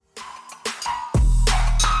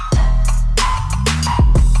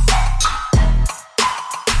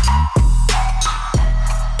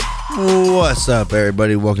What's up,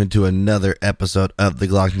 everybody? Welcome to another episode of the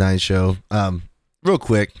Glock 9 Show. Real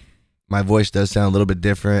quick, my voice does sound a little bit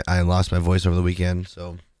different. I lost my voice over the weekend,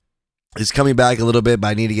 so it's coming back a little bit, but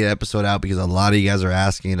I need to get an episode out because a lot of you guys are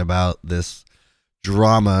asking about this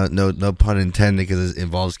drama, no pun intended, because it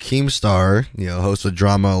involves Keemstar, host of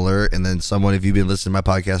Drama Alert, and then someone, if you've been listening to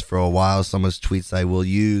my podcast for a while, someone's tweets I will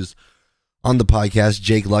use on the podcast,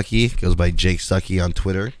 Jake Lucky, goes by Jake Sucky on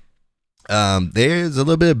Twitter. There's a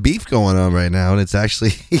little bit of beef going on right now, and it's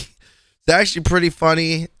actually pretty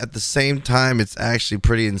funny. At the same time, it's actually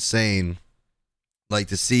pretty insane, like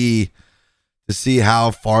to see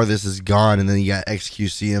how far this has gone. And then you got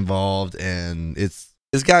XqC involved, and it's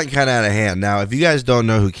gotten kind of out of hand. Now, if you guys don't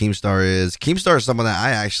know who Keemstar is someone that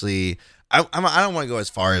I don't want to go as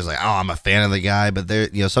far as like, oh, I'm a fan of the guy, but there,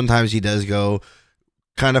 sometimes he does go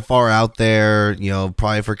kind of far out there,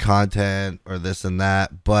 probably for content or this and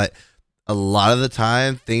that, but a lot of the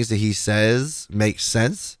time, things that he says make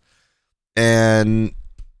sense. And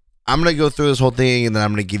I'm going to go through this whole thing, and then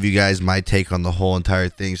I'm going to give you guys my take on the whole entire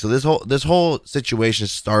thing. So this whole situation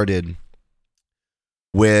started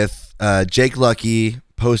with Jake Lucky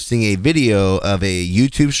posting a video of a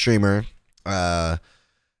YouTube streamer. From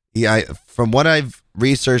what I've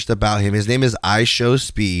researched about him, his name is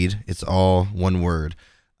XqC. It's all one word.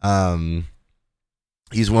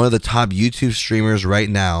 He's one of the top YouTube streamers right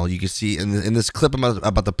now. You can see in this clip I'm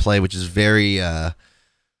about to play, which is very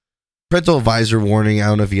parental advisor warning. I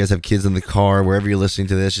don't know if you guys have kids in the car. Wherever you're listening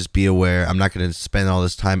to this, just be aware. I'm not going to spend all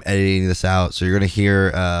this time editing this out. So you're going to hear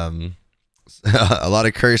a lot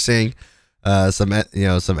of cursing, some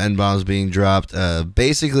N-bombs being dropped.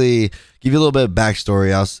 Basically, give you a little bit of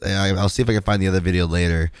backstory. I'll see if I can find the other video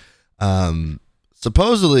later.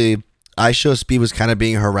 Supposedly, XqC was kind of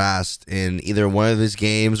being harassed in either one of his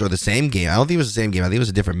games or the same game. I don't think it was the same game. I think it was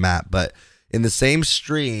a different map. But in the same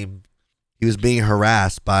stream, he was being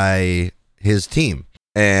harassed by his team.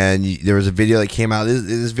 And there was a video that came out.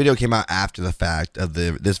 This video came out after the fact of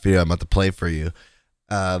this video I'm about to play for you.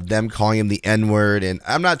 Them calling him the N-word. And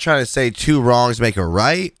I'm not trying to say two wrongs make a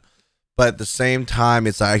right. But at the same time,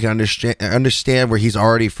 it's like I can understand where he's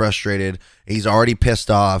already frustrated. He's already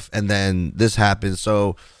pissed off. And then this happens.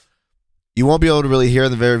 So you won't be able to really hear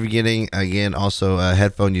in the very beginning. Again, also,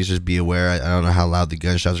 headphone users, be aware. I don't know how loud the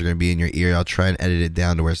gunshots are going to be in your ear. I'll try and edit it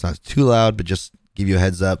down to where it's not too loud, but just give you a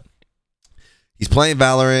heads up. He's playing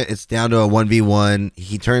Valorant. It's down to a 1v1.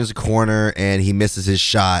 He turns the corner, and he misses his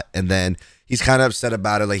shot. And then he's kind of upset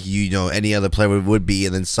about it like any other player would be.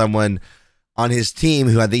 And then someone on his team,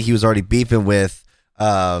 who I think he was already beefing with,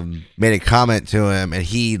 made a comment to him, and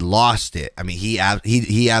he lost it. I mean, he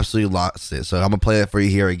absolutely lost it. So I'm going to play that for you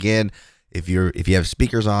here again. If you have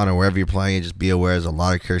speakers on or wherever you're playing it, just be aware there's a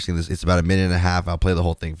lot of cursing. It's about a minute and a half. I'll play the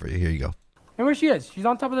whole thing for you. Here you go. And where she is? She's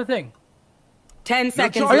on top of the thing. 10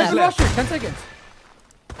 seconds left. left. 10 seconds.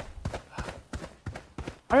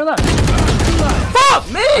 On your left. Fuck,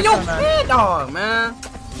 man! Yo, man, dog, man.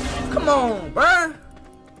 Come on, bro.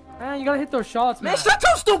 Man, you gotta hit those shots, man. Man, shut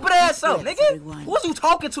your stupid ass up, nigga. Who's you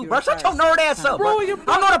talking to, bro? Shut your nerd ass up, bro. I know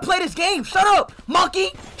how to play this game. Shut up,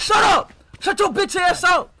 monkey. Shut up. Shut your bitch ass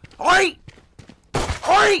up. Alright?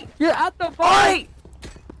 You're at the phone. Alright?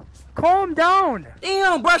 Calm down.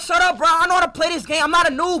 Damn, bro, shut up, bro. I know how to play this game. I'm not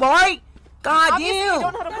a noob, alright? God Obviously, damn. you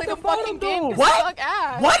don't know how to play the fucking game. You What? suck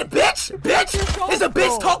ass. What, bitch? Bitch? Is a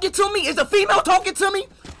bitch talking to me? Is a female talking to me?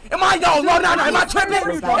 Am I, no, am I tripping?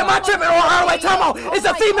 Am I tripping? Oh, wait, time out. Is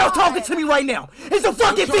a female talking to me right now? Is a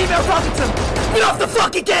fucking female talking to me? Get off the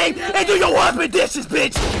fucking game and do your husband dishes,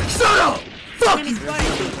 bitch. Shut up. Fuck you.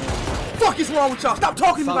 Fuck is wrong with y'all? Stop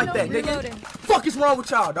talking to me like that, nigga. Fuck is wrong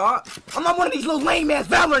with y'all, dog? I'm not one of these little lame ass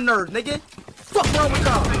Valorant nerds, nigga. Fuck wrong with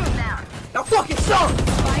y'all? Now fucking suck.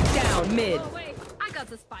 Spike down mid. Oh, wait. I got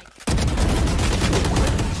the spike.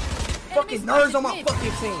 Fucking nerds on my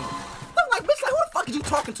fucking team. I'm like, bitch, like, who the fuck is you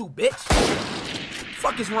talking to, bitch?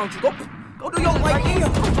 Fuck is wrong with you? Go do your like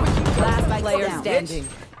damn. Last player standing.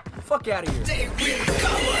 Fuck out of here.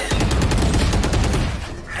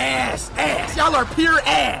 Ass. Y'all are pure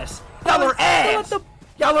ass. Y'all are ass.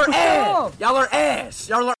 Y'all are ass. Y'all are ass.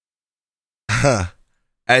 Y'all are.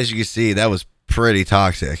 As you can see, that was pretty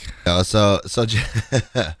toxic. So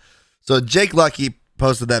Jake Lucky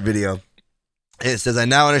posted that video. It says, I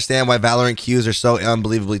now understand why Valorant queues are so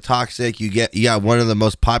unbelievably toxic. You got one of the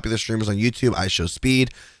most popular streamers on YouTube,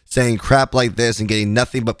 XqC, saying crap like this and getting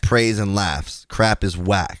nothing but praise and laughs. Crap is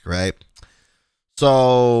whack, right?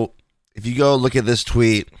 So if you go look at this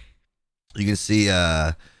tweet, you can see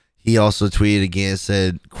he also tweeted again,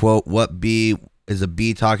 said, quote, what B is a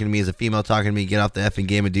B talking to me? Is a female talking to me? Get off the effing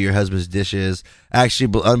game and do your husband's dishes.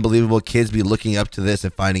 Actually, unbelievable. Kids be looking up to this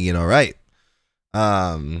and finding it all right.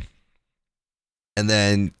 And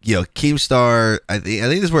then Keemstar, I think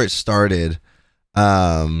this is where it started.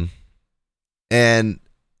 And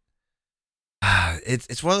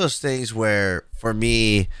it's one of those things where for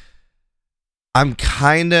me, I'm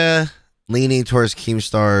kind of leaning towards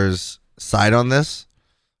Keemstar's side on this,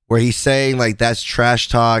 where he's saying like that's trash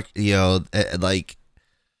talk, like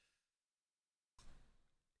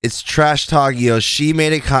it's trash talk. She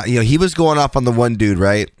made it. He was going off on the one dude,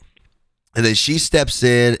 right? And then she steps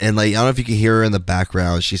in and like I don't know if you can hear her in the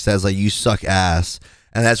background. She says like you suck ass,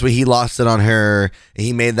 and that's when he lost it on her. And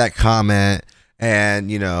he made that comment, and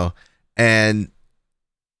and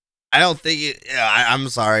I don't think it. I'm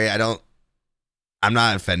sorry, I'm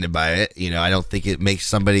not offended by it. I don't think it makes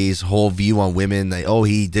somebody's whole view on women like, oh,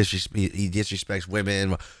 he disrespects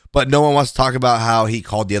women. But no one wants to talk about how he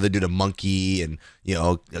called the other dude a monkey and,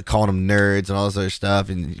 calling them nerds and all this other stuff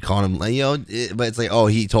and calling him, but it's like, oh,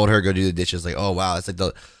 he told her to go do the dishes. Like, oh, wow. It's like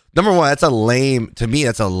number one, that's a lame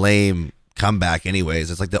comeback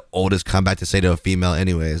anyways. It's like the oldest comeback to say to a female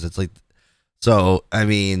anyways. It's like, so, I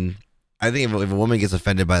mean, I think if a woman gets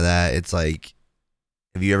offended by that, it's like,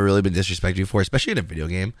 have you ever really been disrespected before, especially in a video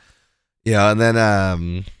game? And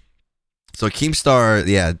then so Keemstar,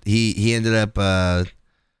 he ended up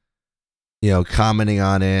commenting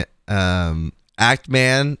on it. Act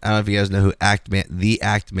Man, I don't know if you guys know who the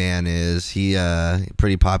Act Man is. He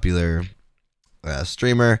pretty popular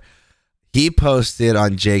streamer. He posted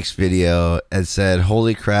on Jake's video and said,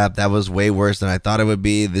 "Holy crap, that was way worse than I thought it would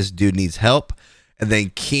be. This dude needs help." And then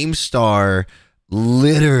Keemstar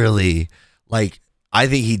literally, like, I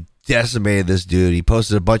think he decimated this dude. He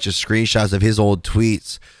posted a bunch of screenshots of his old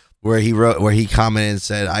tweets where he commented and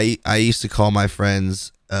said, I used to call my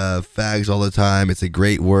friends fags all the time. It's a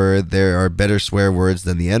great word. There are better swear words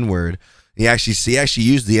than the N-word. He actually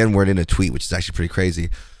used the N-word in a tweet, which is actually pretty crazy.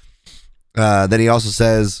 Then he also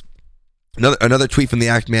says, another tweet from the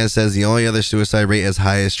Act Man says, the only other suicide rate as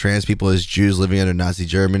high as trans people is Jews living under Nazi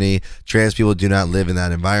Germany. Trans people do not live in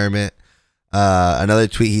that environment. Another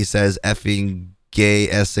tweet, he says, effing gay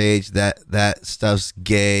sh, that stuff's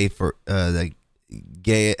gay for like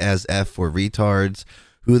gay as f for retards.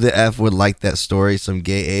 Who the f would like that story? Some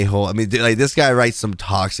gay a-hole. I mean, dude, like, this guy writes some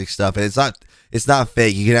toxic stuff, and it's not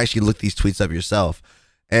fake. You can actually look these tweets up yourself.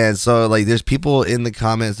 And so like there's people in the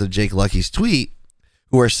comments of Jake Lucky's tweet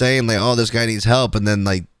who are saying like, oh, this guy needs help, and then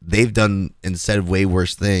like they've done and said way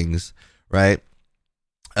worse things, right?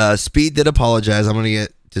 Speed did apologize. I'm gonna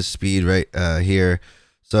get to Speed right here.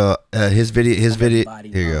 So his video.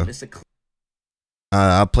 Here you go.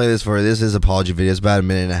 I'll play this for this is his apology video. It's about a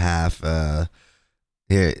minute and a half.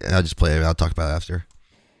 Here, I'll just play it. I'll talk about it after.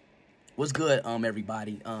 What's good,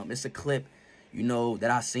 everybody? It's a clip,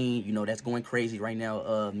 that I seen, that's going crazy right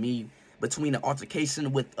now. Me between an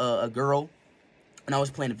altercation with a girl, and I was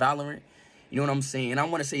playing Valorant. You know what I'm saying? And I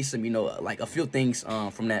want to say some, like a few things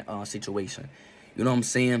from that situation. You know what I'm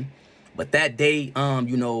saying? But that day, I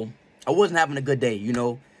wasn't having a good day,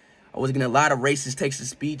 I was getting a lot of racist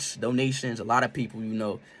text-to-speech donations, a lot of people,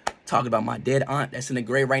 talking about my dead aunt that's in the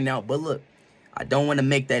grave right now. But look, I don't want to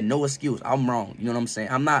make that no excuse. I'm wrong. You know what I'm saying?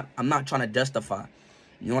 I'm not trying to justify.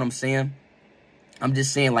 You know what I'm saying? I'm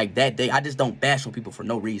just saying, like, that day, I just don't bash on people for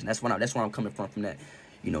no reason. That's where I'm coming from that,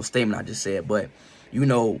 statement I just said. But,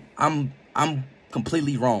 I'm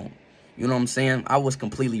completely wrong. You know what I'm saying? I was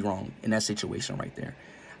completely wrong in that situation right there.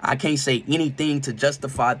 I can't say anything to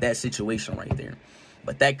justify that situation right there.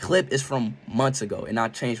 But that clip is from months ago, and I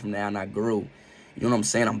changed from that, and I grew. You know what I'm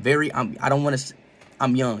saying?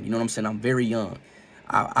 I'm young. You know what I'm saying? I'm very young.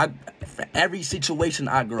 For every situation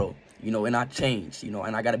I grow, and I change,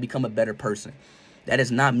 and I got to become a better person. That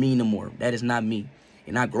is not me no more. That is not me.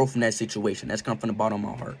 And I grow from that situation. That's come from the bottom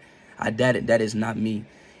of my heart. That is not me.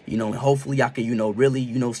 And hopefully I can,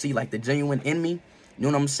 really, see like the genuine in me. You know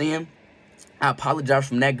what I'm saying? I apologize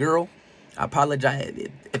from that girl. I apologize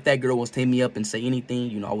if that girl was to hit me up and say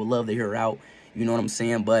anything. I would love to hear her out. You know what I'm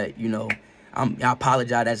saying? But, I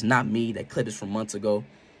apologize. That's not me. That clip is from months ago.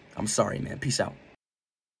 I'm sorry, man. Peace out.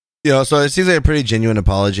 So it seems like a pretty genuine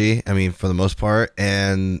apology. I mean, for the most part.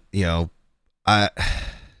 And, I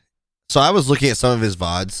was looking at some of his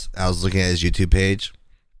VODs. I was looking at his YouTube page.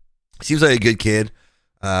 Seems like a good kid.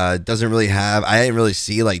 Doesn't really have, I didn't really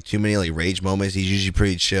see like too many like rage moments. He's usually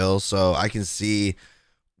pretty chill. So I can see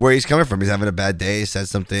where he's coming from. He's having a bad day, said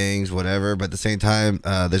some things, whatever. But at the same time,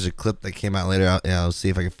 there's a clip that came out later. I'll see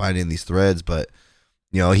if I can find it in these threads. But,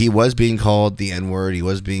 he was being called the N-word. He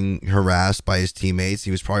was being harassed by his teammates.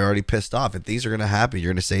 He was probably already pissed off. If things are going to happen, you're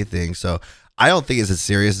going to say things. So I don't think it's as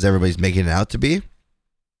serious as everybody's making it out to be.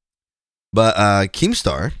 But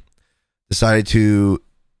Keemstar decided to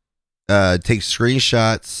takes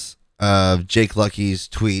screenshots of Jake Lucky's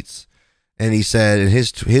tweets, and he said, and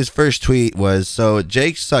his first tweet was, so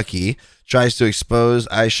Jake Sucky tries to expose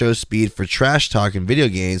XqC for trash talk in video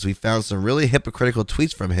games. We found some really hypocritical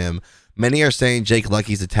tweets from him. Many are saying Jake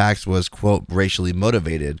Lucky's attacks was, quote, racially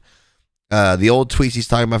motivated. The old tweets he's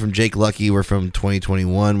talking about from Jake Lucky were from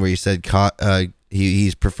 2021, where he said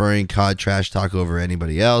he's preferring COD trash talk over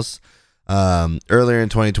anybody else. Earlier in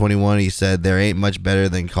 2021, he said there ain't much better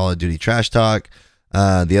than Call of Duty trash talk.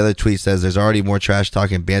 The other tweet says there's already more trash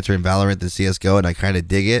talk and banter in Valorant than CSGO, and I kind of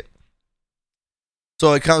dig it.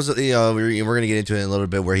 So it comes, we're going to get into it in a little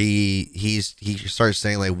bit, where he starts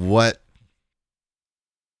saying, like, what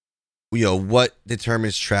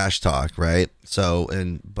determines trash talk, right? So,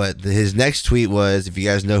 but his next tweet was, if you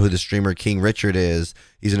guys know who the streamer King Richard is,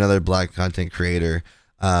 he's another black content creator.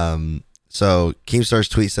 So Keemstar's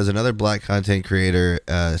tweet says, another black content creator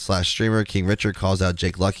 / streamer, King Richard, calls out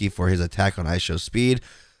Jake Lucky for his attack on XqC.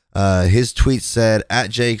 His tweet said, at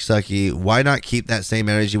Jake Sucky, why not keep that same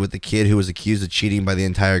energy with the kid who was accused of cheating by the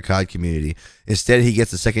entire COD community? Instead, he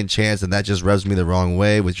gets a second chance, and that just rubs me the wrong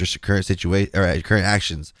way with your current situation or current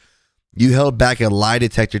actions. You held back a lie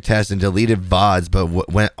detector test and deleted VODs, but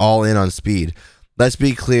went all in on Speed. Let's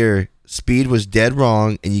be clear. Speed was dead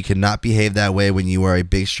wrong, and you cannot behave that way when you are a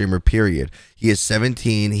big streamer, period. He is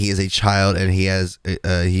 17, he is a child, and he is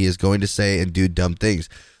going to say and do dumb things.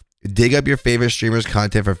 Dig up your favorite streamer's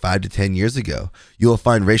content for 5 to 10 years ago. You will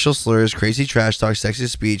find racial slurs, crazy trash talk,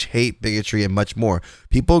 sexist speech, hate, bigotry, and much more.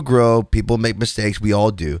 People grow, people make mistakes, we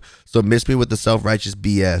all do. So miss me with the self-righteous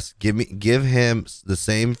BS. Give him the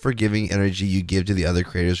same forgiving energy you give to the other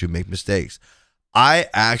creators who make mistakes. I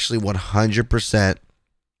actually 100%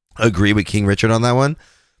 agree with King Richard on that one,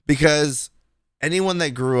 because anyone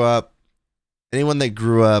that grew up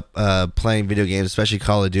playing video games, especially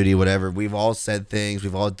Call of Duty, whatever, we've all said things,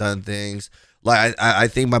 we've all done things. Like I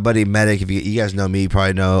think my buddy Medic, if you guys know me, you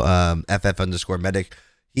probably know FF_Medic.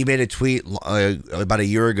 He made a tweet about a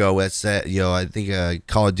year ago that said, I think a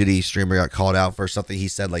Call of Duty streamer got called out for something he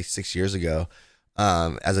said like 6 years ago,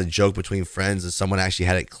 as a joke between friends, and someone actually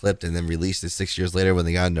had it clipped and then released it 6 years later when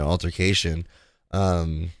they got into an altercation.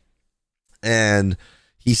 And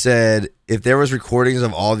he said, if there was recordings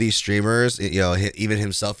of all these streamers, even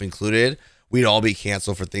himself included, we'd all be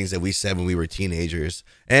canceled for things that we said when we were teenagers.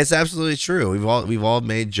 And it's absolutely true. We've all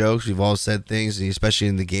made jokes. We've all said things, especially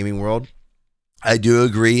in the gaming world. I do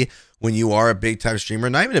agree, when you are a big time streamer,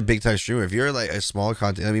 not even a big time streamer, if you're like a small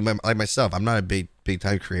content, like myself, I'm not a big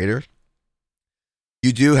time creator.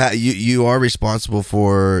 You are responsible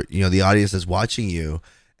for, the audience that's watching you.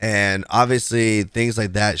 And obviously things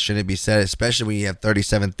like that shouldn't be said, especially when you have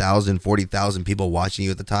 37,000, 40,000 people watching you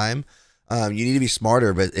at the time. You need to be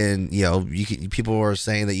smarter, people are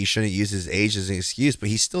saying that you shouldn't use his age as an excuse, but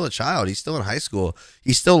he's still a child. He's still in high school.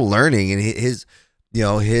 He's still learning, and his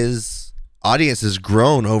audience has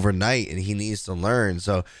grown overnight, and he needs to learn.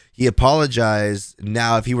 So he apologized.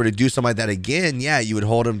 Now, if he were to do something like that again, yeah, you would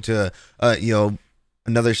hold him to,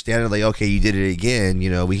 another standard. Like, okay, you did it again.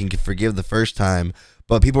 We can forgive the first time.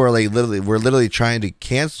 But people are we're literally trying to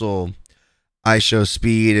cancel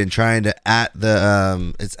XqC and trying to at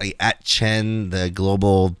Chen, the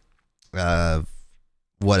global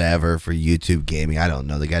whatever for YouTube gaming. I don't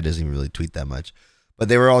know. The guy doesn't even really tweet that much. But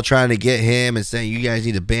they were all trying to get him and saying, you guys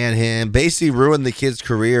need to ban him. Basically ruin the kid's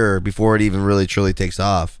career before it even really truly takes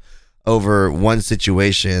off over one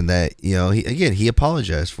situation that, he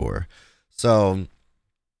apologized for. So,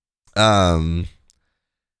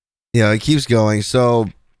 it keeps going. So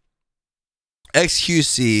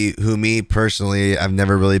XqC, who me personally, I've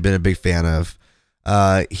never really been a big fan of,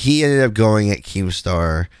 he ended up going at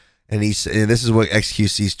Keemstar, and this is what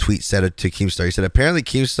XqC's tweet said to Keemstar. He said, apparently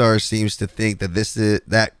Keemstar seems to think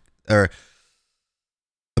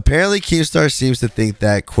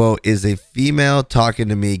that quote, is a female talking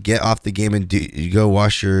to me, get off the game and go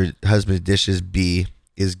wash your husband's dishes, B,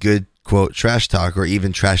 is good, quote, trash talk, or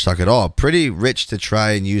even trash talk at all. Pretty rich to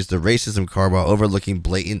try and use the racism card while overlooking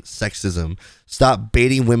blatant sexism. Stop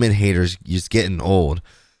baiting women haters. You're just getting old.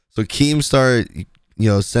 So Keemstar,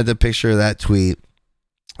 sent a picture of that tweet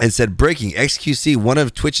and said, breaking, XqC, one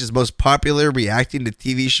of Twitch's most popular reacting to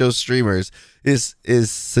TV show streamers, is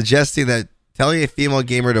suggesting that telling a female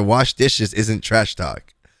gamer to wash dishes isn't trash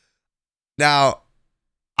talk. Now,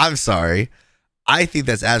 I'm sorry. I think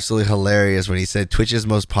that's absolutely hilarious when he said Twitch's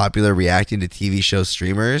most popular reacting to TV show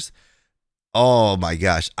streamers. Oh my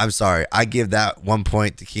gosh. I'm sorry. I give that 1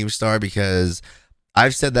 point to Keemstar, because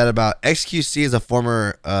I've said that about XqC is a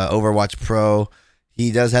former Overwatch pro.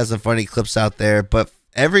 He does have some funny clips out there, but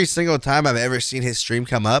every single time I've ever seen his stream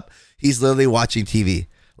come up, he's literally watching TV.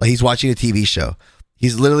 like he's watching a TV show.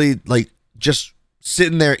 He's literally like just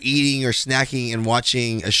sitting there eating or snacking and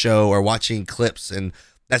watching a show or watching clips, and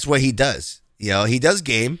that's what he does. He does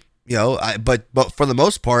game, but for the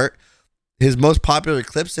most part, his most popular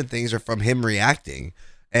clips and things are from him reacting.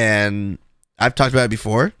 And I've talked about it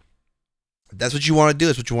before. That's what you want to do.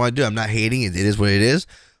 That's what you want to do. I'm not hating it. It is what it is.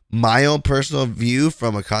 My own personal view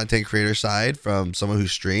from a content creator side, from someone who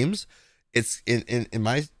streams, it's in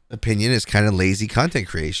my opinion, it's kind of lazy content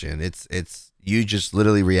creation. It's you just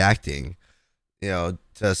literally reacting, to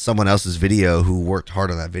someone else's video who worked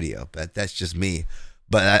hard on that video. But that's just me.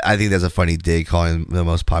 But I think that's a funny dig, calling the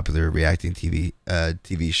most popular reacting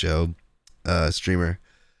TV show streamer.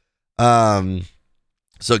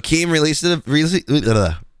 So Keem released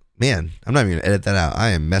man, I'm not even gonna edit that out. I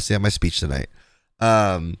am messing up my speech tonight.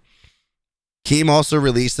 Keem also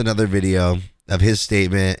released another video of his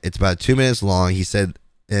statement. It's about 2 minutes long. He said,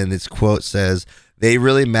 and its quote says, "They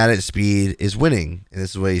really mad at Speed is winning." And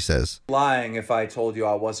this is what he says. Lying if I told you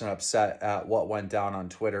I wasn't upset at what went down on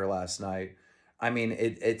Twitter last night. I mean,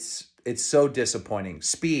 it's so disappointing.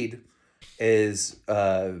 Speed is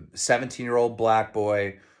a 17-year-old black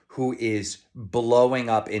boy who is blowing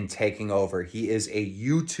up and taking over. He is a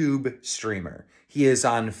YouTube streamer. He is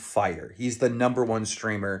on fire. He's the #1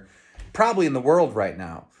 streamer probably in the world right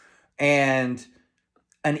now. And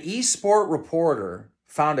an esport reporter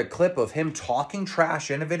found a clip of him talking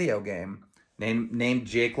trash in a video game named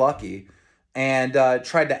Jake Lucky, and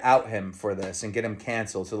tried to out him for this and get him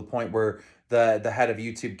canceled, to the point where the head of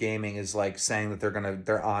YouTube gaming is like saying that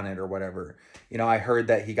they're on it or whatever. I heard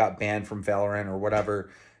that he got banned from Valorant or whatever.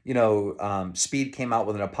 Speed came out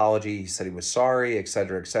with an apology. He said he was sorry, et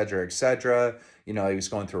cetera, et cetera, et cetera. He was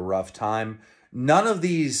going through a rough time. None of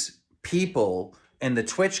these people in the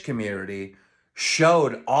Twitch community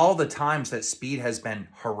showed all the times that Speed has been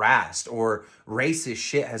harassed or racist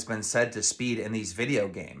shit has been said to Speed in these video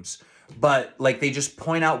games. But like, they just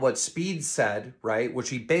point out what Speed said, right? Which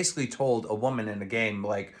he basically told a woman in the game,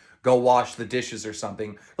 like, go wash the dishes or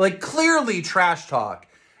something. Like, clearly trash talk.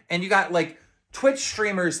 And you got like Twitch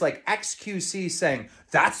streamers like XqC saying,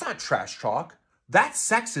 that's not trash talk. That's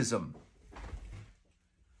sexism.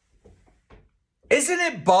 Isn't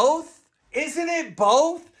it both? Isn't it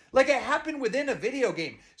both? Like, it happened within a video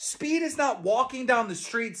game. Speed is not walking down the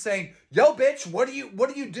street saying, yo, bitch, what are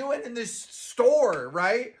you doing in this store,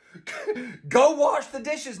 right? Go wash the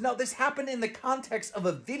dishes. No, this happened in the context of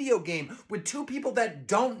a video game with two people that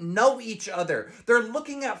don't know each other. They're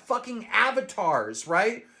looking at fucking avatars,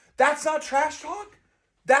 right? That's not trash talk?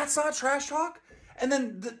 That's not trash talk? And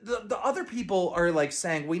then the other people are like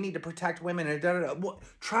saying, we need to protect women and da-da-da. Well,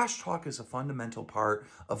 trash talk is a fundamental part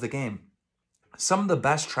of the game. Some of the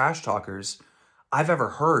best trash talkers I've ever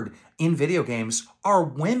heard in video games are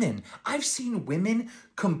women. I've seen women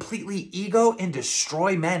completely ego and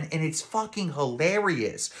destroy men, and it's fucking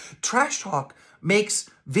hilarious. Trash talk makes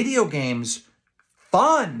video games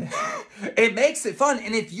fun. It makes it fun.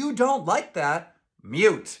 And if you don't like that,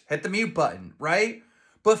 mute. Hit the mute button, right?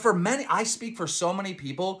 But for many, I speak for so many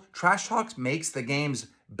people, trash talk makes the games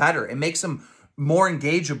better. It makes them more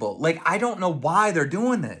engageable. Like, I don't know why they're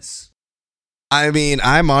doing this. I mean,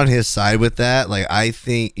 I'm on his side with that. Like, I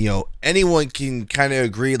think, anyone can kind of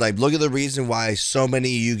agree. Like, look at the reason why so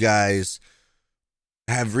many of you guys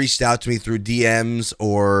have reached out to me through DMs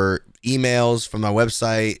or emails from my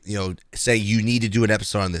website, saying you need to do an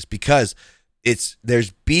episode on this, because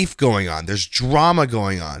there's beef going on. There's drama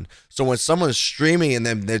going on. So when someone's streaming and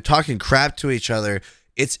then they're talking crap to each other,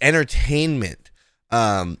 it's entertainment.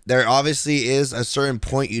 There obviously is a certain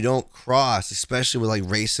point you don't cross, especially with like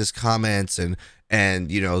racist comments and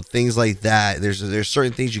things like that. There's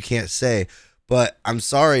certain things you can't say. But I'm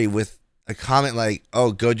sorry, with a comment like,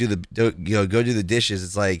 "Oh, go do the dishes,"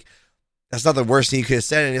 it's like, that's not the worst thing you could have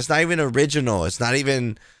said, and it's not even original. It's not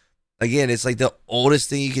even, again, it's like the oldest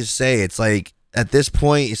thing you could say. It's like, at this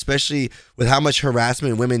point, especially with how much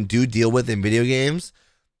harassment women do deal with in video games,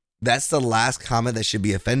 that's the last comment that should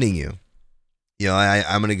be offending you.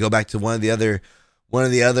 I'm going to go back to one of the other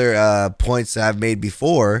points that I've made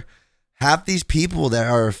before. Half these people that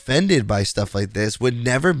are offended by stuff like this would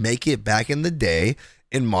never make it back in the day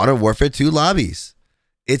in Modern Warfare 2 lobbies.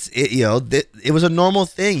 It was a normal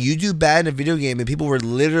thing. You do bad in a video game and people were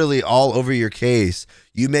literally all over your case.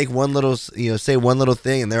 You make one little, say one little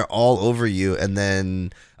thing and they're all over you. And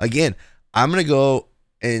then again, I'm going to go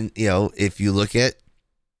and, if you look at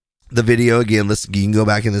the video again, you can go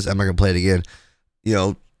back in this. I'm not going to play it again.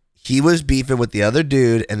 He was beefing with the other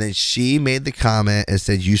dude, and then she made the comment and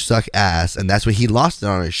said, "You suck ass," and that's when he lost it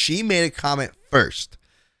on her. She made a comment first.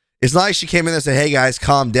 It's not like she came in and said, "Hey guys,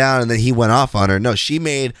 calm down," and then he went off on her. No, she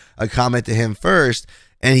made a comment to him first,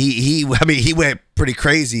 and he went pretty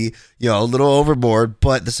crazy, a little overboard.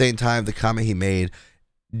 But at the same time, the comment he made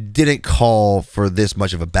didn't call for this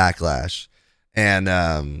much of a backlash.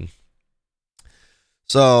 And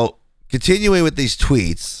so continuing with these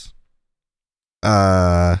tweets,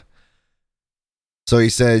 so he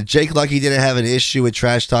said Jake Lucky didn't have an issue with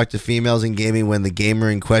trash talk to females in gaming when the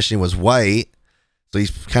gamer in question was white. So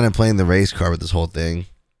he's kind of playing the race card with this whole thing.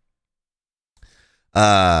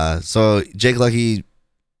 So Jake Lucky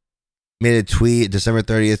made a tweet December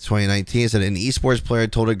 30th, 2019. Said an esports player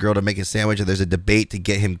told a girl to make a sandwich and there's a debate to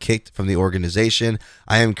get him kicked from the organization.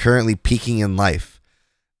 I am currently peaking in life.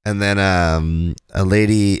 And then a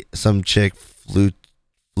lady, some chick,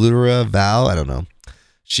 Flutura Val, I don't know.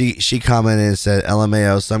 She commented and said,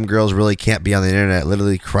 LMAO, some girls really can't be on the internet,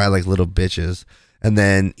 literally cry like little bitches. And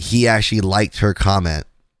then he actually liked her comment.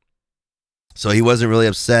 So he wasn't really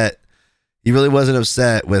upset. He really wasn't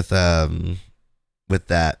upset with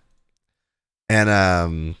that.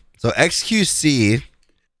 And so XqC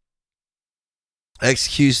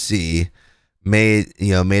made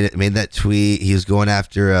that tweet. He was going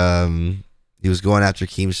after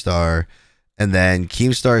Keemstar, and then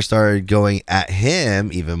Keemstar started going at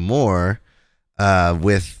him even more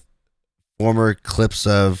with former clips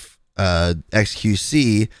of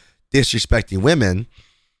XqC disrespecting women.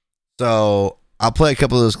 So I'll play a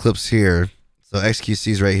couple of those clips here. So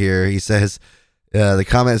XqC's right here. He says, the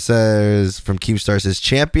comment says from Keemstar says,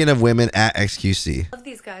 champion of women at XqC. I love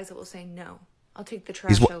these guys that will say no. I'll take the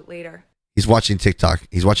trash out later. He's watching TikTok.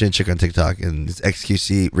 He's watching a chick on TikTok, and it's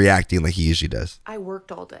XqC reacting like he usually does. I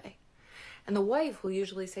worked all day. And the wife will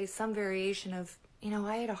usually say some variation of,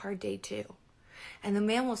 I had a hard day too. And the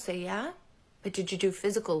man will say, yeah, but did you do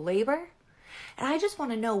physical labor? And I just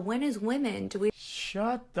want to know, when as women do we...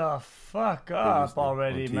 Shut the fuck up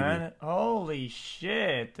already, man. Holy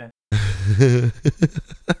shit.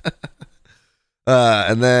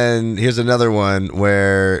 And then here's another one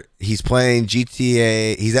where he's playing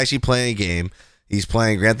GTA. He's actually playing a game. He's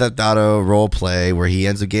playing Grand Theft Auto role play where he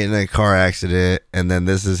ends up getting in a car accident, and then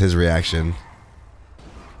this is his reaction.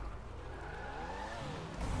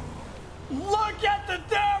 Look at the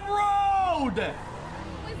damn road!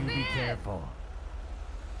 You be careful.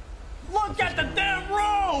 Look at the damn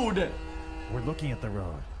road! We're looking at the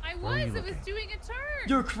road. It was doing a turn.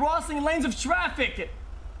 You're crossing lanes of traffic.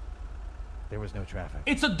 There was no traffic.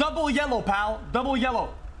 It's a double yellow, pal. Double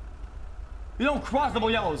yellow. You don't cross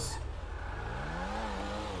double yellows.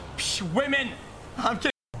 Psh, women. I'm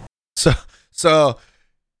kidding. So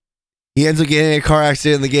he ends up getting in a car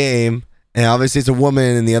accident in the game, and obviously it's a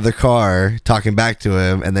woman in the other car talking back to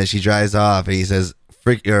him, and then she drives off, and he says,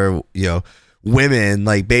 women,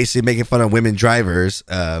 like basically making fun of women drivers.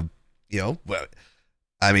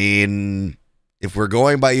 I mean, if we're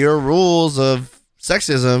going by your rules of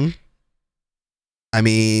sexism, I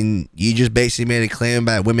mean, you just basically made a claim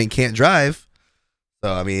that women can't drive.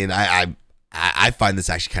 So, I mean, I find this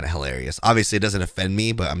actually kind of hilarious. Obviously, it doesn't offend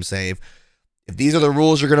me, but I'm saying if these are the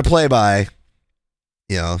rules you're going to play by,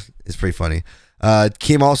 it's pretty funny.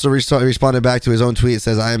 Keem also responded back to his own tweet. It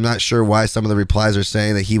says, I am not sure why some of the replies are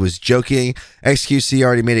saying that he was joking. XqC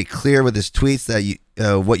already made it clear with his tweets that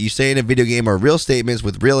what you say in a video game are real statements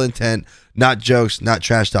with real intent, not jokes, not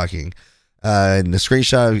trash talking. And the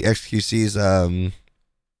screenshot of XqC's,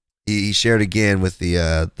 he shared again with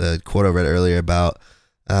the quote I read earlier about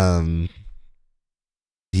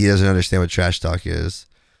he doesn't understand what trash talk is.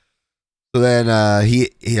 So then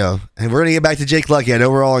and we're gonna get back to Jake Lucky. I know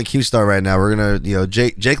we're all on Keemstar right now. We're gonna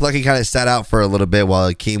Jake Lucky kind of sat out for a little bit while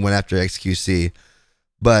Keem went after XqC,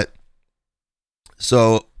 but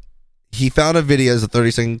so he found a video as a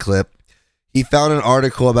 30-second clip. He found an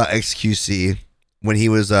article about XqC when he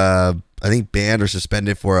was I think banned or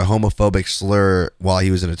suspended for a homophobic slur while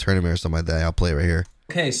he was in a tournament or something like that. I'll play it right here.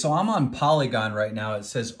 Okay, so I'm on Polygon right now. It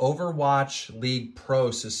says Overwatch League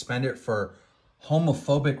Pro suspended for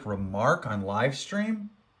homophobic remark on live stream.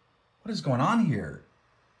 What is going on here?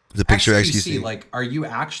 The picture XqC. Like, are you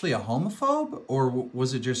actually a homophobe, or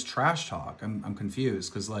was it just trash talk? I'm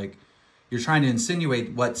confused because like you're trying to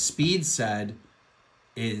insinuate what Speed said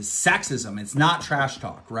is sexism. It's not trash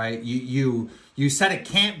talk, right? You said it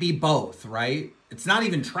can't be both, right? It's not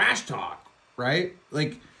even trash talk, right?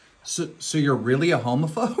 Like, so you're really a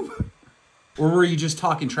homophobe, or were you just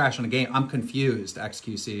talking trash on a game? I'm confused.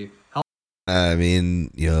 XqC. I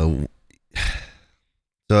mean, so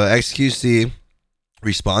XqC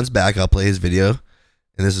responds back. I'll play his video,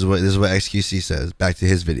 and this is what XqC says back to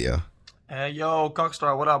his video. Hey, yo,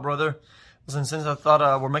 Cockstar, what up, brother? Listen, since I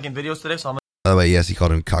thought we're making videos today, so I'm By the way, yes, he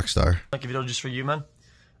called him Cockstar. Like a video just for you, man.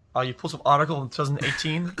 You pulled some article in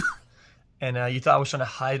 2018, and you thought I was trying to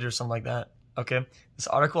hide it or something like that. Okay, this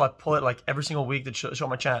article I pull it like every single week to show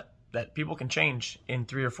my chat that people can change in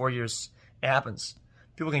 3 or 4 years. It happens.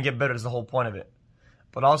 People can get better. That's the whole point of it.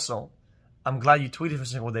 But also, I'm glad you tweeted for a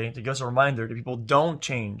single day to give us a reminder that people don't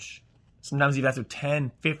change. Sometimes even after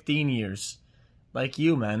 10, 15 years. Like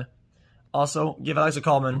you, man. Also, give Alex a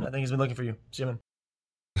call, man. I think he's been looking for you. See you, man.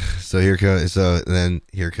 So then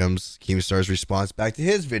here comes Keemstar's response back to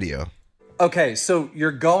his video. Okay, so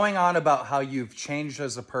you're going on about how you've changed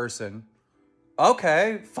as a person.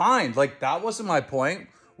 Okay, fine. Like, that wasn't my point,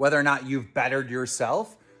 whether or not you've bettered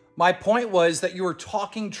yourself. My point was that you were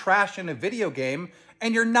talking trash in a video game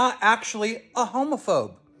and you're not actually a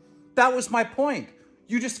homophobe. That was my point.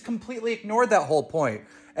 You just completely ignored that whole point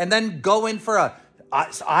and then go in for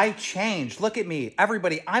I changed. Look at me.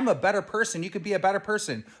 Everybody, I'm a better person. You could be a better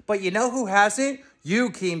person. But you know who hasn't?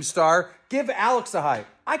 You, Keemstar. Give Alex a hype.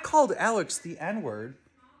 I called Alex the N-word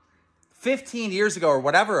 15 years ago or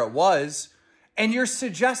whatever it was, and you're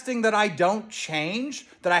suggesting that I don't change,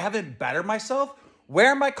 that I haven't bettered myself?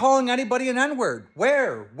 Where am I calling anybody an N-word?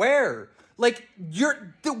 Where? Like,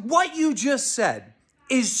 what you just said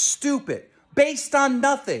is stupid, based on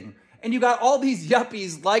nothing. And you got all these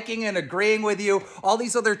yuppies liking and agreeing with you, all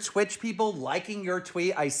these other Twitch people liking your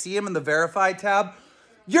tweet. I see them in the verified tab.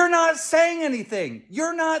 You're not saying anything.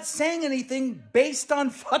 You're not saying anything based on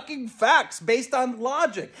fucking facts, based on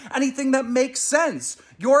logic, anything that makes sense.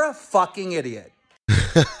 You're a fucking idiot.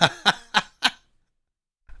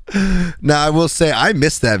 Now, I will say I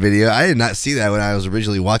missed that video. I did not see that when I was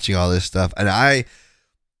originally watching all this stuff. And I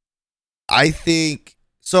think,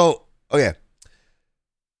 so, okay.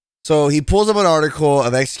 So he pulls up an article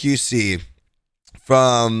of XqC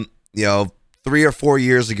from, 3 or 4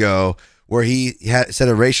 years ago where he had said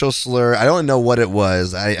a racial slur. I don't know what it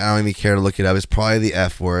was. I don't even care to look it up. It's probably the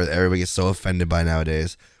F word. Everybody gets so offended by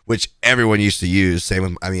nowadays, which everyone used to use. Same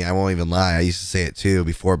with, I won't even lie. I used to say it too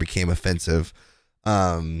before it became offensive.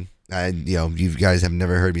 You guys have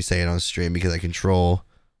never heard me say it on stream because I control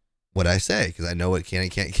what I say because I know what can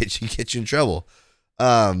and can't get you in trouble.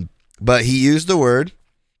 But he used the word.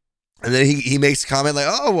 And then he makes a comment like,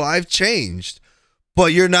 oh, well, I've changed.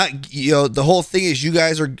 But you're not, the whole thing is you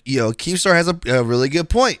guys are, Keemstar has a really good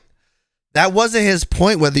point. That wasn't his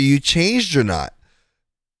point, whether you changed or not.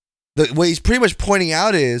 What he's pretty much pointing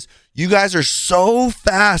out is you guys are so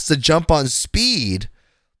fast to jump on speed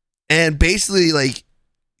and basically like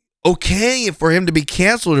okaying it for him to be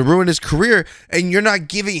canceled and ruin his career. And you're not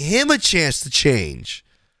giving him a chance to change.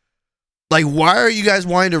 Like, why are you guys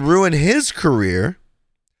wanting to ruin his career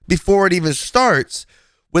before it even starts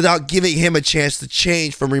without giving him a chance to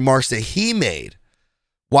change from remarks that he made?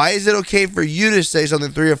 Why is it okay for you to say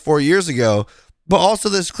something 3 or 4 years ago, but also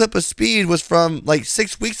this clip of Speed was from like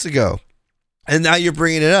 6 weeks ago, and now you're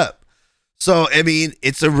bringing it up? So,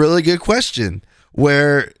 it's a really good question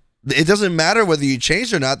where it doesn't matter whether you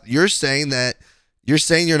changed or not. You're saying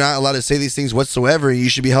you're not allowed to say these things whatsoever, and you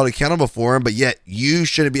should be held accountable for them, but yet you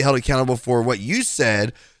shouldn't be held accountable for what you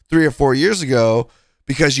said 3 or 4 years ago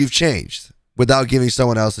because you've changed without giving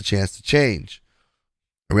someone else a chance to change.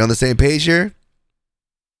 Are we on the same page here?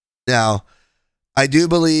 Now, I do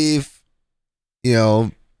believe,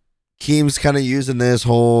 Keem's kind of using this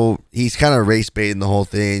he's kind of race baiting the whole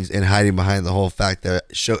thing and hiding behind the whole fact that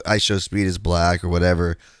I show Speed is black or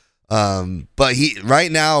whatever. But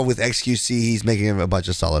right now with XqC, he's making a bunch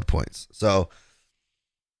of solid points. So,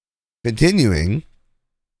 continuing,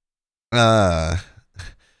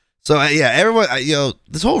 everyone,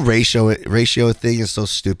 this whole ratio thing is so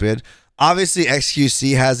stupid. Obviously,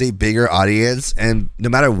 XqC has a bigger audience, and no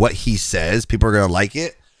matter what he says, people are gonna like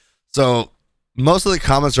it. So most of the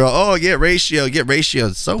comments are, "Oh, get ratio."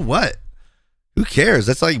 So what? Who cares?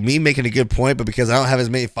 That's like me making a good point, but because I don't have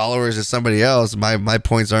as many followers as somebody else, my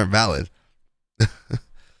points aren't valid.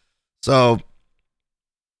 So,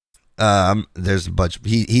 there's a bunch.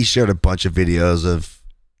 He shared a bunch of videos of.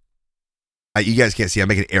 You guys can't see. I'm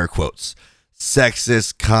making air quotes.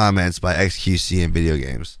 Sexist comments by XqC in video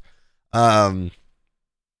games.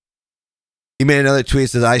 He made another tweet that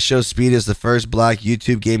says, "I show Speed as the first black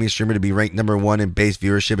YouTube gaming streamer to be ranked #1 in base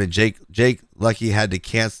viewership, and Jake Lucky had to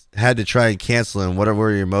try and cancel him. What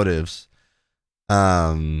were your motives?"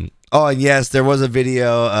 And yes, there was a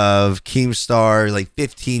video of Keemstar like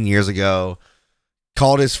 15 years ago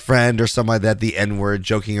called his friend or something like that the N-word,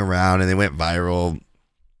 joking around, and they went viral.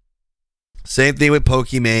 Same thing with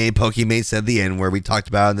Pokimane. Pokimane said the N-word. We talked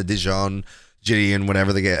about it in the Dijon, Gideon,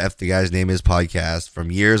 whatever the guy's name is, podcast from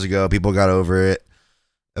years ago. People got over it.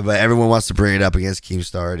 But everyone wants to bring it up against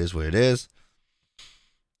Keemstar. It is what it is.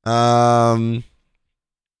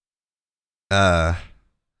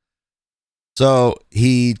 So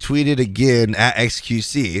he tweeted again at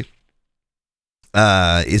XqC.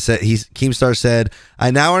 Keemstar said,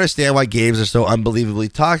 "I now understand why games are so unbelievably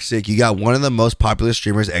toxic. You got one of the most popular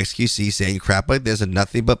streamers, XqC, saying crap like this and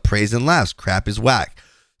nothing but praise and laughs. Crap is whack."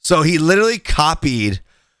 So he literally copied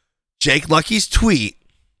Jake Lucky's tweet,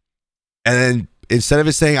 and then instead of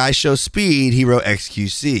it saying "I show speed," he wrote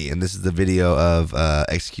XqC, and this is the video of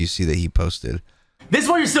XqC that he posted. This is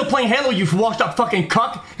why you're still playing Halo, you washed up fucking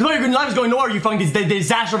cuck. This is why your life is going nowhere, you fucking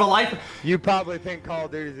disaster of a life. You probably think Call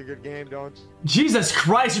of Duty is a good game, don't you? Jesus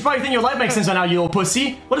Christ, you probably think your life makes sense right now, you little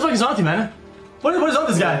pussy. What the fuck is on with you, man? What is on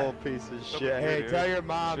with this guy? Little piece of shit. Hey, tell your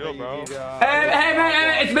mom that you need Hey,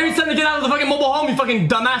 man, it's maybe time to get out of the fucking mobile home, you fucking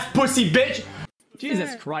dumbass pussy bitch.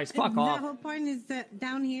 Jesus Christ, fuck off. The whole point is that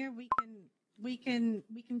down here we can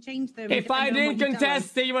change them. If I didn't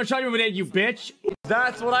contest it, you wanna try me with it, you bitch?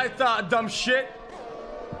 That's what I thought, dumb shit.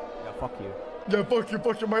 Fuck you. Yeah,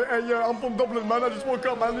 fuck you, mate. Hey, yeah, I'm from Dublin, man. I just woke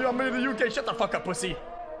up, man. I'm in the UK. Shut the fuck up, pussy.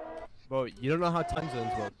 Bro, you don't know how time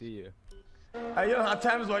zones work, do you? Hey, you know how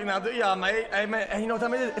times work now, do ya, mate? Hey, man, hey, you know what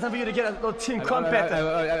time it is? It's time for you to get a little tea and crumpet.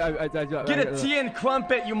 Get a tea and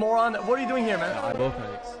crumpet, you moron. What are you doing here, man? I both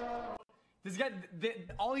thanks. This guy,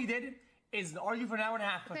 all he did is argue for an hour and a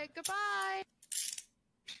half. Okay, goodbye.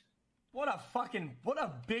 What a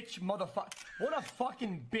bitch, motherfucker. What a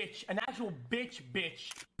fucking bitch. An actual bitch.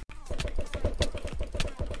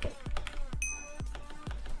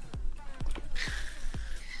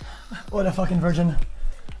 What a fucking virgin.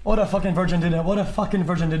 What a fucking virgin did it. What a fucking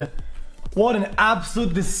virgin did it. What an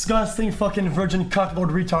absolute disgusting fucking virgin cockboard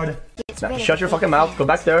retard. Now, shut your fucking mouth. Go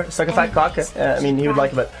back there. Suck a fat cock. I mean, he would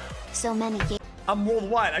like it, but... So many games. I'm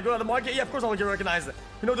worldwide. I go to the market. Yeah, of course I'll get recognized. You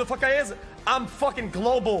know who the fuck I is? I'm fucking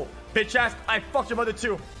global, bitch ass. I fucked your mother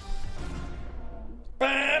too.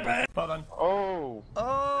 Oh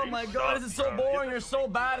my god, this is so boring. You're so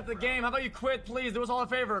bad at the game. How about you quit, please? Do us all a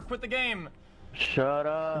favor. Quit the game. Shut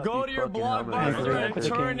up. Go to your Blockbuster and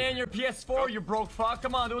turn in your PS4, you broke fuck.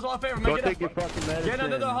 Come on, do us all a favor, man. Get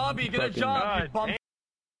another hobby, get a job, you bum.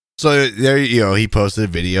 So there, he posted a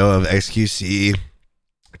video of XqC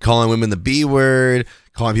calling women the B word,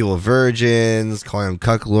 calling people virgins, calling them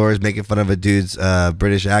cucklords, making fun of a dude's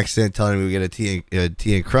British accent, telling him we get a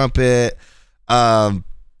tea and crumpet. I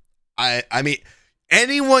mean,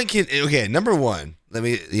 anyone can. Okay, number one,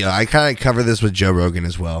 I kind of cover this with Joe Rogan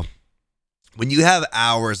as well. When you have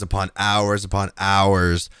hours upon hours upon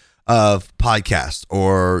hours of podcast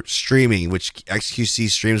or streaming, which XqC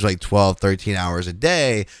streams like 12, 13 hours a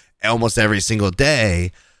day, almost every single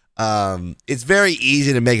day, it's very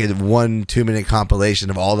easy to make a 1-2 minute compilation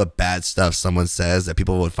of all the bad stuff someone says that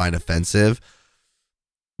people would find offensive.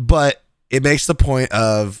 But it makes the point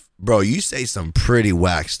of, bro, you say some pretty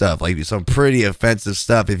whack stuff, like some pretty offensive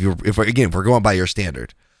stuff. If we're going by your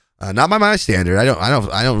standard, not by my standard. I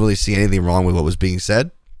don't really see anything wrong with what was being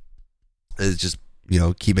said. It's just,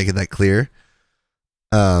 keep making that clear.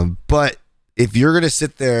 But if you're gonna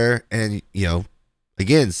sit there and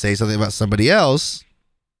again say something about somebody else,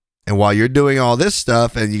 and while you're doing all this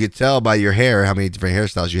stuff, and you can tell by your hair how many different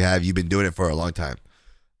hairstyles you have, you've been doing it for a long time.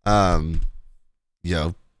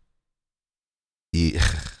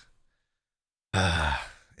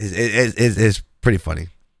 It's pretty funny.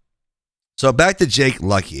 So back to Jake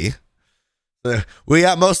Lucky. We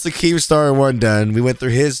got most of Keemstar one done. We went through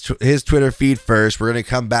his Twitter feed first. We're gonna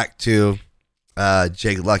come back to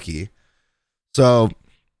Jake Lucky. So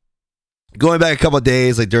going back a couple of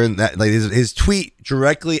days, like during that, like his tweet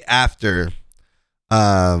directly after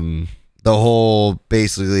the whole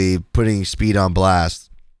basically putting speed on blast.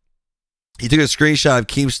 He took a screenshot of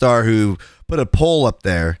Keemstar, who put a poll up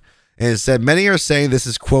there, and it said, "Many are saying this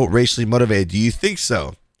is, quote, racially motivated. Do you think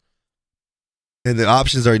so?" And the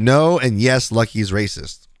options are no and yes, Lucky's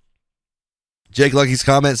racist. Jake Lucky's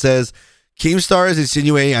comment says, "Keemstar is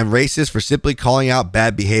insinuating I'm racist for simply calling out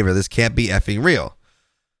bad behavior. This can't be effing real."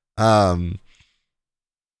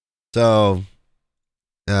 So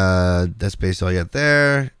that's basically all you got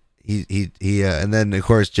there. He and then of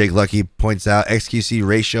course Jake Lucky points out XqC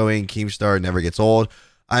ratioing Keemstar never gets old.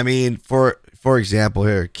 I mean, for example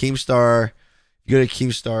here, Keemstar, you go to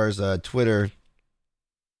Keemstar's Twitter.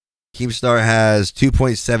 Keemstar has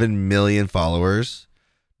 2.7 million followers.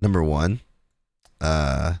 Number one.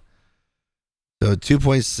 So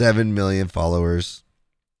 2.7 million followers.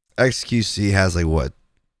 XqC has like what?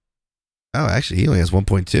 Oh, actually, he only has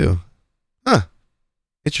 1.2. Huh.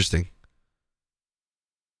 Interesting.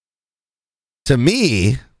 To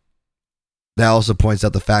me, that also points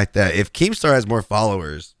out the fact that if Keemstar has more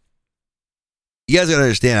followers, you guys gotta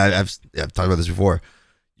understand, I've talked about this before.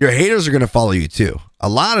 your haters are going to follow you too. A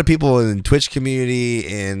lot of people in Twitch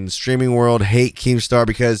community and streaming world hate Keemstar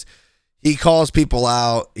because he calls people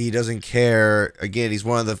out. He doesn't care. Again, he's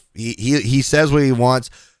one of the he says what he wants.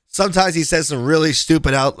 Sometimes he says some really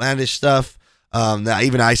stupid, outlandish stuff that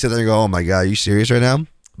even I sit there and go, "Oh my god, are you serious right now?"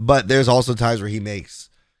 But there's also times where he makes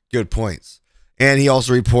good points, and he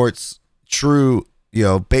also reports true.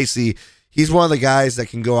 Basically, he's one of the guys that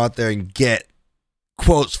can go out there and get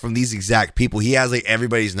quotes from these exact people. He has like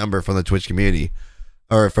everybody's number from the Twitch community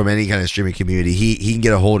or from any kind of streaming community. He can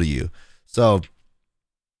get a hold of you. So,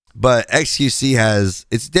 but XqC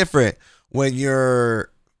it's different when a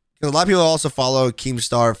lot of people also follow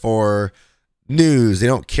Keemstar for news. They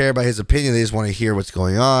don't care about his opinion. They just want to hear what's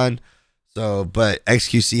going on. So, but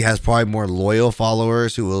XqC has probably more loyal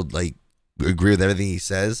followers who will like agree with everything he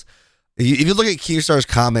says. If you look at Keemstar's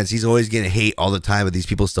comments, he's always getting hate all the time, but these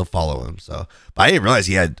people still follow him. So, but I didn't realize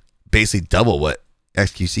he had basically double what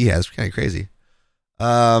XqC has. Kind of crazy.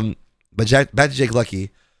 But back to Jake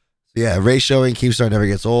Lucky. So yeah, Ray showing Keemstar never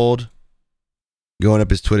gets old. Going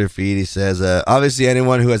up his Twitter feed, he says, obviously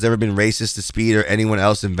anyone who has ever been racist to Speed or anyone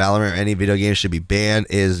else in Valorant or any video game should be banned.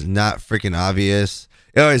 Is not freaking obvious.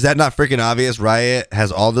 Is that not freaking obvious? Riot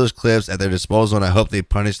has all those clips at their disposal, and I hope they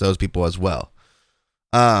punish those people as well.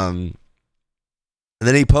 And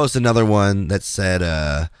then he posted another one that said,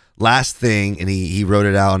 last thing, and he wrote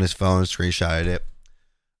it out on his phone, screenshotted it.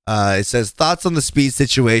 It says, thoughts on the Speed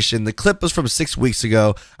situation. The clip was from 6 weeks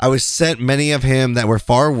ago. I was sent many of him that were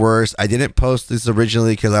far worse. I didn't post this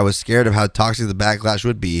originally because I was scared of how toxic the backlash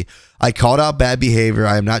would be. I called out bad behavior.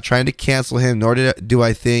 I am not trying to cancel him, nor do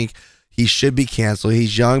I think he should be canceled.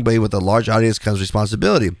 He's young, but with a large audience comes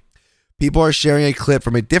responsibility. People are sharing a clip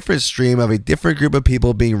from a different stream of a different group of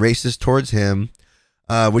people being racist towards him,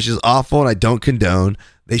 which is awful and I don't condone.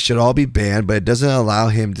 They should all be banned, but it doesn't allow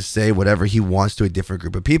him to say whatever he wants to a different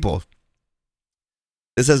group of people.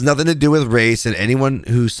 This has nothing to do with race, and anyone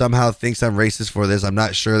who somehow thinks I'm racist for this, I'm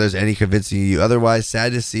not sure there's any convincing you otherwise.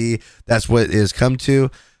 Sad to see that's what it has come to.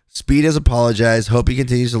 Speed has apologized. Hope he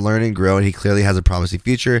continues to learn and grow, and he clearly has a promising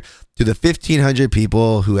future. To the 1,500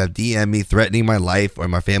 people who have DM'd me threatening my life or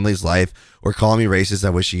my family's life or calling me racist,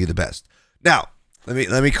 I'm wishing you the best. Now,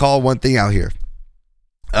 let me call one thing out here.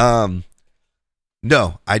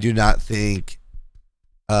 No, I do not think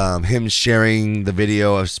him sharing the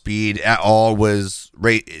video of Speed at all was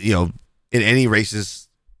in any racist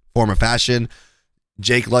form or fashion.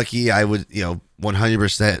 Jake Lucky, I would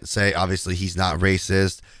 100% say obviously he's not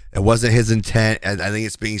racist. It wasn't his intent, and I think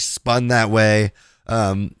it's being spun that way,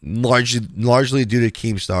 largely due to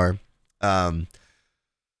Keemstar.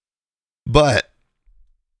 But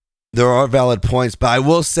there are valid points. But I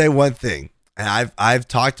will say one thing. And I've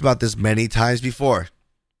talked about this many times before.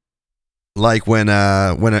 Like when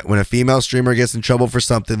a female streamer gets in trouble for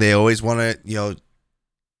something, they always want to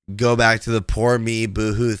go back to the poor me,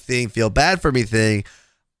 boohoo thing, feel bad for me thing.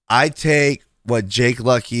 I take what Jake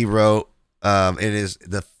Lucky wrote in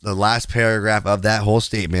the last paragraph of that whole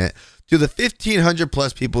statement to the 1,500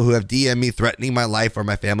 plus people who have DM'd me threatening my life or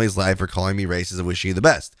my family's life or calling me racist and wishing you the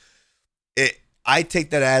best. I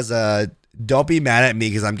take that as a don't be mad at me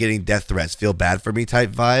because I'm getting death threats, feel bad for me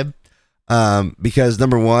type vibe. Because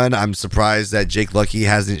number one, I'm surprised that Jake Lucky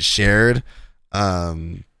hasn't shared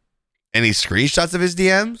any screenshots of his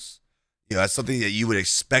DMs. That's something that you would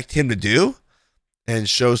expect him to do and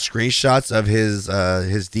show screenshots of his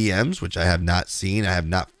DMs, which I have not seen. I have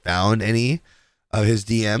not found any of his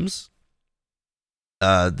DMs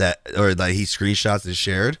that he screenshots and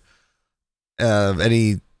shared of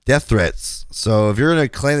any death threats. So if you're going to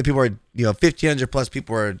claim that people are, 1,500 plus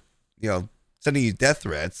people are, sending you death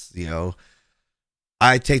threats,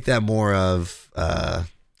 I take that more of,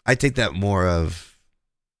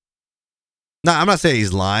 no, I'm not saying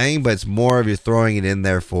he's lying, but it's more of you're throwing it in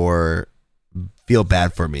there for feel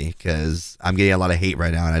bad for me because I'm getting a lot of hate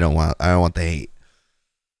right now and I don't want the hate.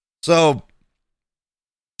 So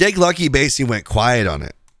Jake Lucky basically went quiet on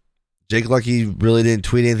it. Jake Lucky really didn't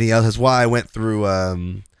tweet anything else. That's why I went through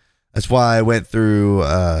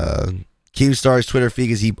Keemstar's Twitter feed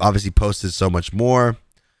because he obviously posted so much more.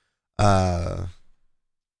 Going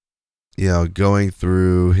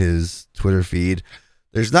through his Twitter feed,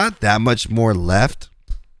 there's not that much more left.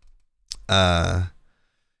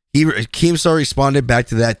 Keemstar responded back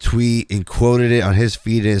to that tweet and quoted it on his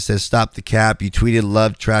feed, and it says, "Stop the cap. You tweeted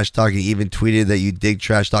love trash talking, even tweeted that you dig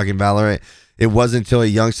trash talking Valorant. It wasn't until a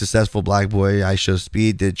young successful black boy I show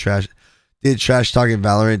Speed did trash talking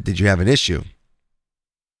Valorant did you have an issue."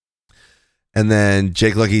 And then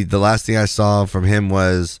Jake Lucky, the last thing I saw from him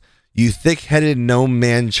was, You thick-headed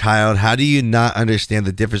no-man child, how do you not understand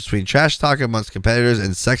the difference between trash talk amongst competitors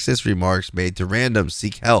and sexist remarks made to randoms?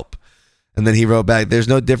 Seek help. And then he wrote back, there's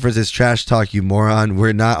no difference. It's trash talk, you moron.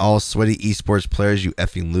 We're not all sweaty esports players, you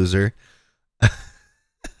effing loser.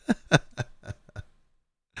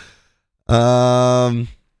 I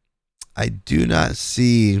do not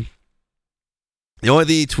see. The only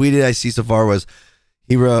thing he tweeted I see so far was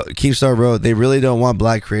Keemstar wrote, they really don't want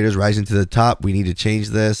black creators rising to the top. We need to change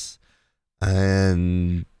this.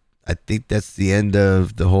 And I think that's the end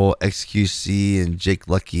of the whole XqC and Jake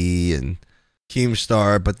Lucky and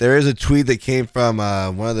Keemstar. But there is a tweet that came from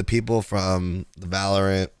one of the people from the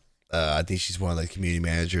Valorant. I think she's one of the community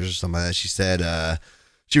managers or something like that. She said,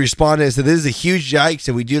 she responded and said, this is a huge yikes,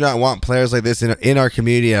 and we do not want players like this in our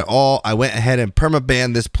community at all. I went ahead and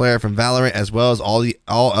perma-banned this player from Valorant as well as all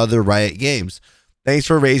other Riot games. Thanks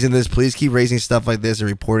for raising this. Please keep raising stuff like this and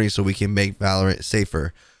reporting so we can make Valorant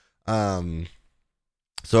safer. So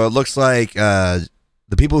it looks like the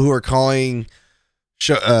people who are calling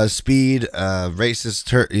Speed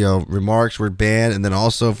racist remarks were banned, and then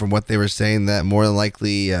also from what they were saying that more than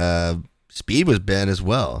likely Speed was banned as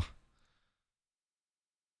well.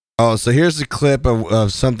 Oh, so here's a clip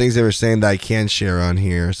of some things they were saying that I can share on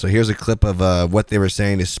here. So here's a clip of what they were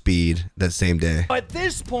saying to Speed that same day. At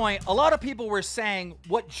this point, a lot of people were saying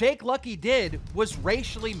what Jake Lucky did was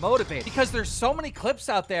racially motivated because there's so many clips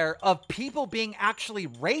out there of people being actually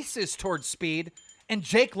racist towards Speed, and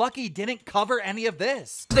Jake Lucky didn't cover any of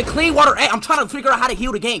this. The clean water. Hey, I'm trying to figure out how to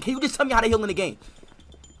heal the game. Can you just tell me how to heal in the game?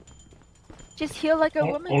 Just heal like a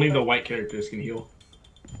woman. Only the white characters can heal.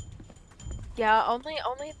 Yeah, only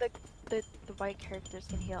the white characters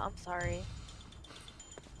can heal. I'm sorry.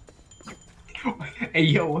 Hey,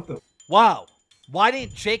 yo, what the? Wow. Why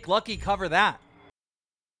didn't Jake Lucky cover that?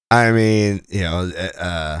 I mean,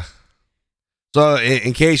 so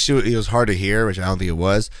in case it was hard to hear, which I don't think it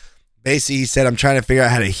was, basically he said, I'm trying to figure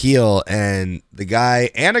out how to heal, and the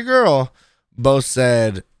guy and a girl both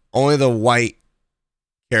said only the white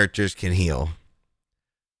characters can heal.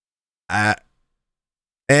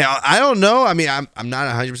 And I don't know. I mean, I'm not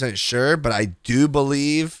 100% sure, but I do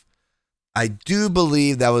believe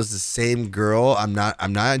that was the same girl. I'm not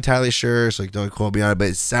entirely sure, so don't quote me on it, but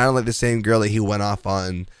it sounded like the same girl that he went off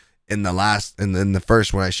on in the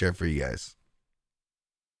first one I shared for you guys.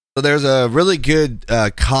 So there's a really good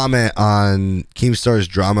comment on Keemstar's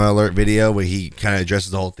drama alert video where he kind of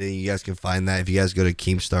addresses the whole thing. You guys can find that if you guys go to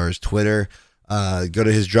Keemstar's Twitter, go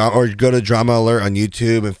to his drama or go to drama alert on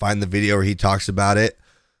YouTube and find the video where he talks about it.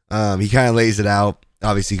 He kind of lays it out.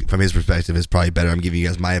 Obviously, from his perspective, it's probably better. I'm giving you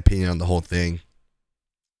guys my opinion on the whole thing.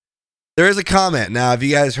 There is a comment. Now, if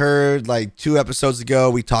you guys heard, like 2 episodes ago,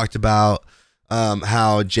 we talked about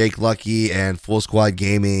how Jake Lucky and Full Squad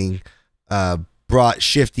Gaming brought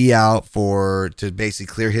Shifty out to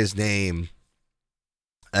basically clear his name.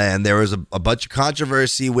 And there was a bunch of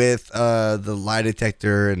controversy with the lie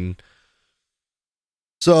detector. And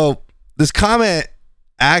so this comment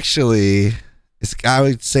actually, I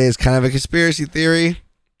would say, it's kind of a conspiracy theory,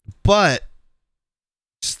 but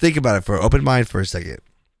just think about it for an open mind for a second.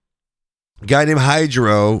 A guy named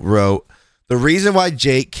Hydro wrote, the reason why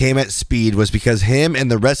Jake came at Speed was because him and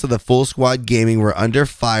the rest of the Full Squad Gaming were under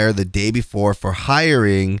fire the day before for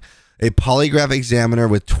hiring a polygraph examiner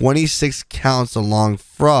with 26 counts along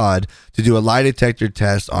fraud to do a lie detector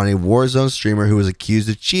test on a Warzone streamer who was accused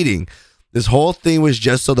of cheating. This whole thing was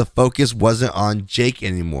just so the focus wasn't on Jake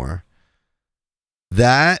anymore.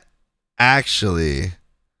 That actually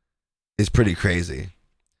is pretty crazy.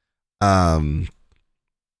 I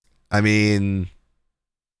mean,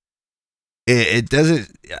 it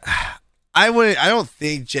doesn't. I don't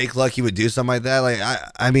think Jake Lucky would do something like that. Like,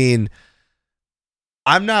 I mean,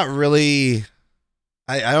 I'm not really.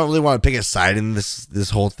 I don't really want to pick a side in this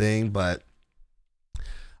whole thing, but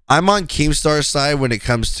I'm on Keemstar's side when it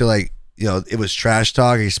comes to, like, it was trash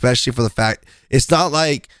talk, especially for the fact it's not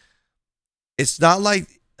like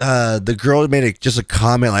the girl made just a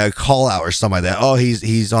comment, like a call out or something like that. Oh,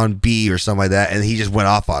 he's on B or something like that, and he just went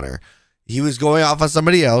off on her. He was going off on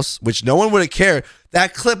somebody else, which no one would have cared.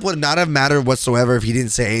 That clip would not have mattered whatsoever if he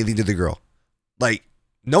didn't say anything to the girl. Like,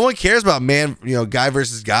 no one cares about guy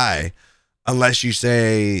versus guy unless you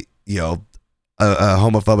say, a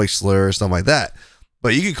homophobic slur or something like that.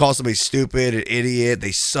 But you can call somebody stupid, an idiot,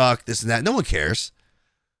 they suck, this and that. No one cares.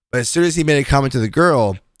 But as soon as he made a comment to the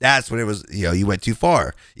girl, that's when it was, you went too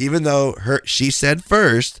far. Even though she said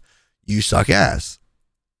first, you suck ass.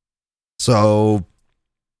 So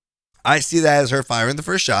I see that as her firing the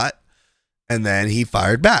first shot, and then he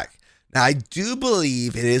fired back. Now, I do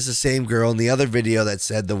believe it is the same girl in the other video that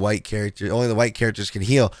said only the white characters can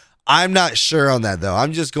heal. I'm not sure on that though.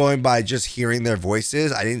 I'm just going by just hearing their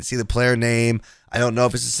voices. I didn't see the player name. I don't know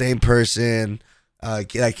if it's the same person.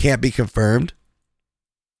 That can't be confirmed.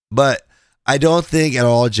 But I don't think at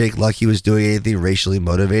all Jake Lucky was doing anything racially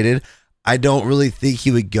motivated. I don't really think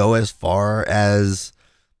he would go as far as,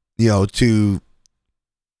 to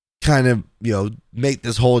kind of, make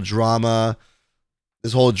this whole drama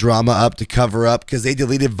up to cover up, because they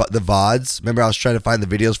deleted the VODs. Remember, I was trying to find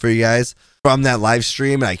the videos for you guys from that live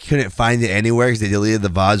stream, and I couldn't find it anywhere because they deleted the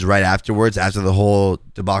VODs right afterwards, after the whole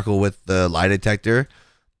debacle with the lie detector.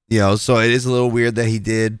 So it is a little weird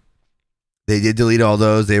that they did delete all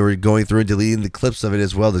those. They were going through and deleting the clips of it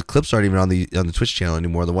as well. The clips aren't even on the Twitch channel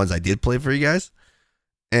anymore, the ones I did play for you guys.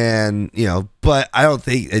 And, but I don't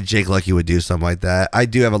think that Jake Lucky would do something like that. I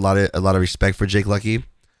do have a lot of respect for Jake Lucky.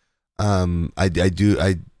 I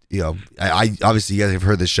obviously you guys have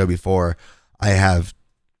heard this show before. I have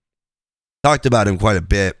talked about him quite a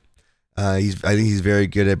bit. I think he's very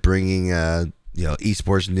good at bringing,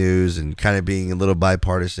 esports news and kind of being a little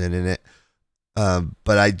bipartisan in it.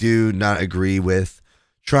 But I do not agree with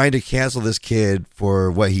trying to cancel this kid for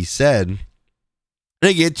what he said. And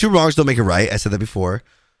again, two wrongs don't make it right. I said that before.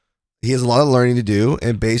 He has a lot of learning to do,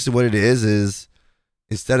 and basically what it is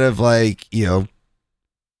instead of the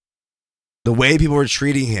way people were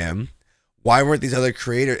treating him, why weren't these other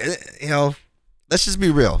creators? Let's just be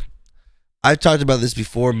real. I've talked about this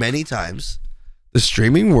before many times. The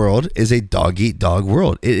streaming world is a dog eat dog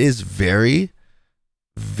world. It is very,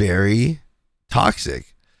 very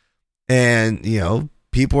toxic. And,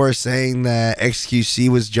 people are saying that XqC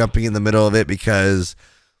was jumping in the middle of it because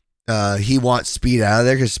he wants Speed out of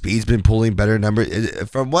there because Speed's been pulling better numbers.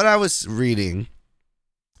 From what I was reading,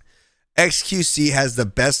 XqC has the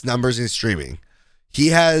best numbers in streaming. He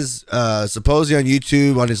has supposedly on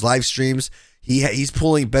YouTube, on his live streams, he's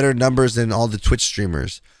pulling better numbers than all the Twitch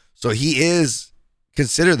streamers. So he is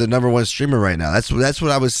considered the number one streamer right now. That's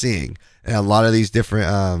what I was seeing. And a lot of these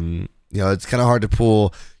different, it's kind of hard to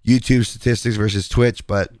pull YouTube statistics versus Twitch,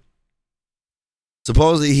 but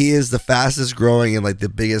supposedly he is the fastest growing and the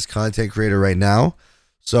biggest content creator right now.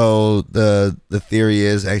 So the theory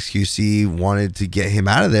is XqC wanted to get him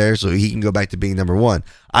out of there so he can go back to being number one.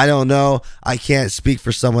 I don't know. I can't speak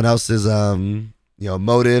for someone else's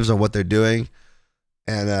motives on what they're doing.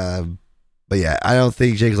 And but yeah, I don't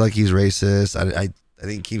think Jake Lucky's racist. I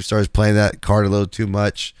think Keemstar is playing that card a little too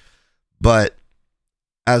much. But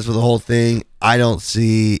as for the whole thing, I'm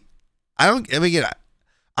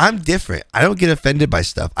different. I don't get offended by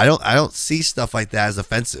stuff. I don't see stuff like that as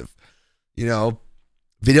offensive.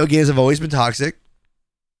 Video games have always been toxic.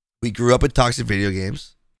 We grew up with toxic video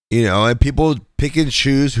games, and people pick and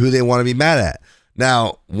choose who they want to be mad at.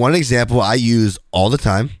 Now, one example I use all the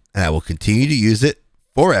time, and I will continue to use it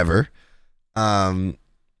forever,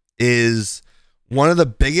 is one of the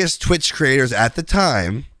biggest Twitch creators at the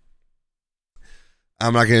time.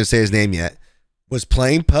 I'm not going to say his name yet, was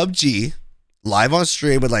playing PUBG live on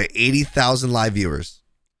stream with 80,000 live viewers.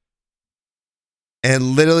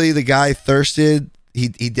 And literally the guy thirsted. He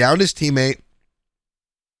downed his teammate,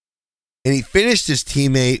 and he finished his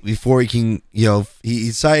teammate before he can,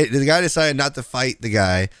 the guy decided not to fight the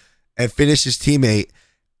guy and finish his teammate.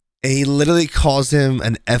 And he literally calls him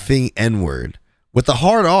an effing N-word with a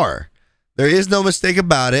hard R. There is no mistake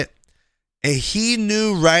about it. And he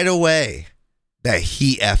knew right away that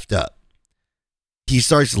he effed up. He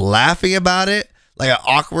starts laughing about it, an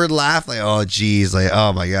awkward laugh, oh geez,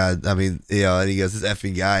 oh my god. I mean, and he goes, this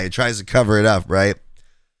effing guy, and tries to cover it up, right?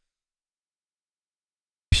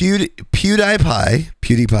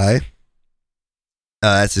 PewDiePie,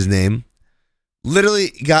 that's his name, literally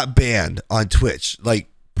got banned on Twitch,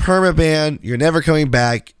 permaban. You're never coming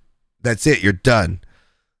back. That's it. You're done.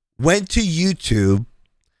 Went to YouTube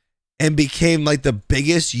and became the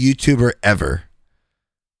biggest YouTuber ever.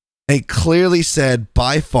 And clearly said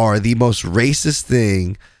by far the most racist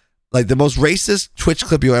thing, the most racist Twitch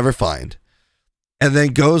clip you'll ever find. And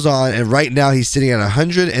then goes on, and right now he's sitting at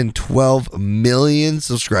 112 million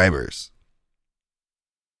subscribers.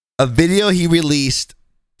 A video he released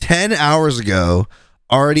 10 hours ago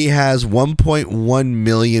already has 1.1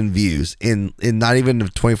 million views in not even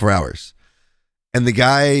 24 hours. And the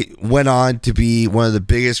guy went on to be one of the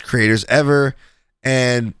biggest creators ever.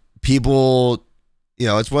 And people,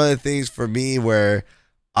 it's one of the things for me where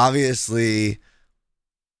obviously,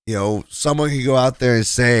 someone can go out there and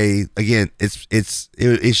say, again,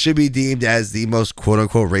 it should be deemed as the most quote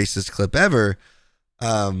unquote racist clip ever.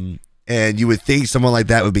 And you would think someone like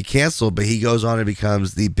that would be canceled, but he goes on and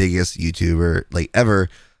becomes the biggest YouTuber ever.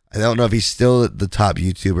 I don't know if he's still the top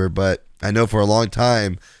YouTuber, but I know for a long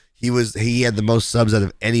time He had the most subs out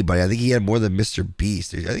of anybody. I think he had more than Mr.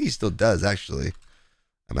 Beast. I think he still does, actually.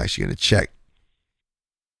 I'm actually going to check.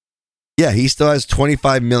 Yeah, he still has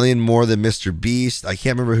 25 million more than Mr. Beast. I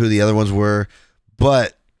can't remember who the other ones were,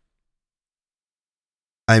 but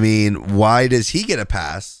I mean, why does he get a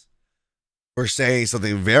pass for saying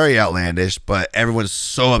something very outlandish, but everyone's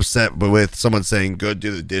so upset with someone saying, go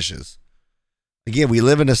do the dishes? Again, we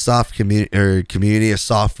live in a soft community, a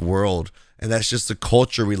soft world, and that's just the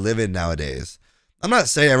culture we live in nowadays. I'm not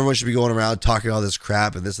saying everyone should be going around talking all this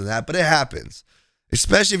crap and this and that, but it happens.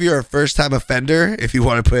 Especially if you're a first-time offender, if you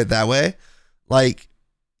want to put it that way. Like,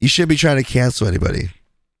 you shouldn't be trying to cancel anybody.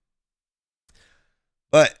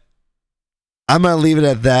 But I'm going to leave it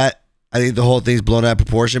at that. I think the whole thing's blown out of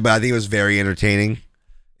proportion, but I think it was very entertaining.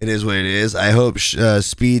 It is what it is. I hope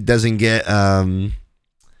Speed doesn't get... I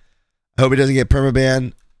hope he doesn't get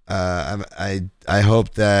permaban. I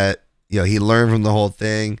hope that he learned from the whole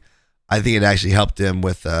thing. I think it actually helped him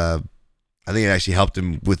with...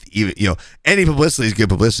 even, any publicity is good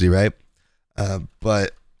publicity, right?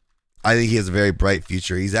 But I think he has a very bright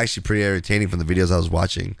future. He's actually pretty entertaining from the videos I was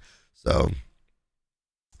watching. So,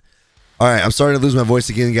 all right, I'm starting to lose my voice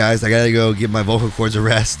again, guys. I got to go give my vocal cords a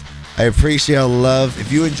rest. I appreciate all the love.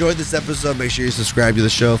 If you enjoyed this episode, make sure you subscribe to the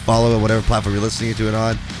show, follow it, whatever platform you're listening to it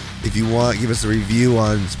on. If you want, give us a review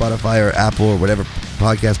on Spotify or Apple or whatever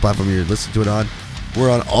podcast platform you're listening to it on.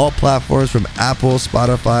 We're on all platforms from Apple,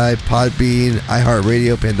 Spotify, Podbean,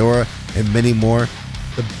 iHeartRadio, Pandora, and many more.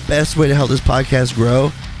 The best way to help this podcast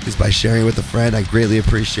grow is by sharing it with a friend. I greatly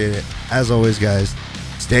appreciate it. As always, guys,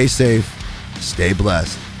 stay safe, stay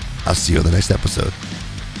blessed. I'll see you on the next episode.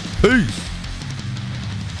 Peace.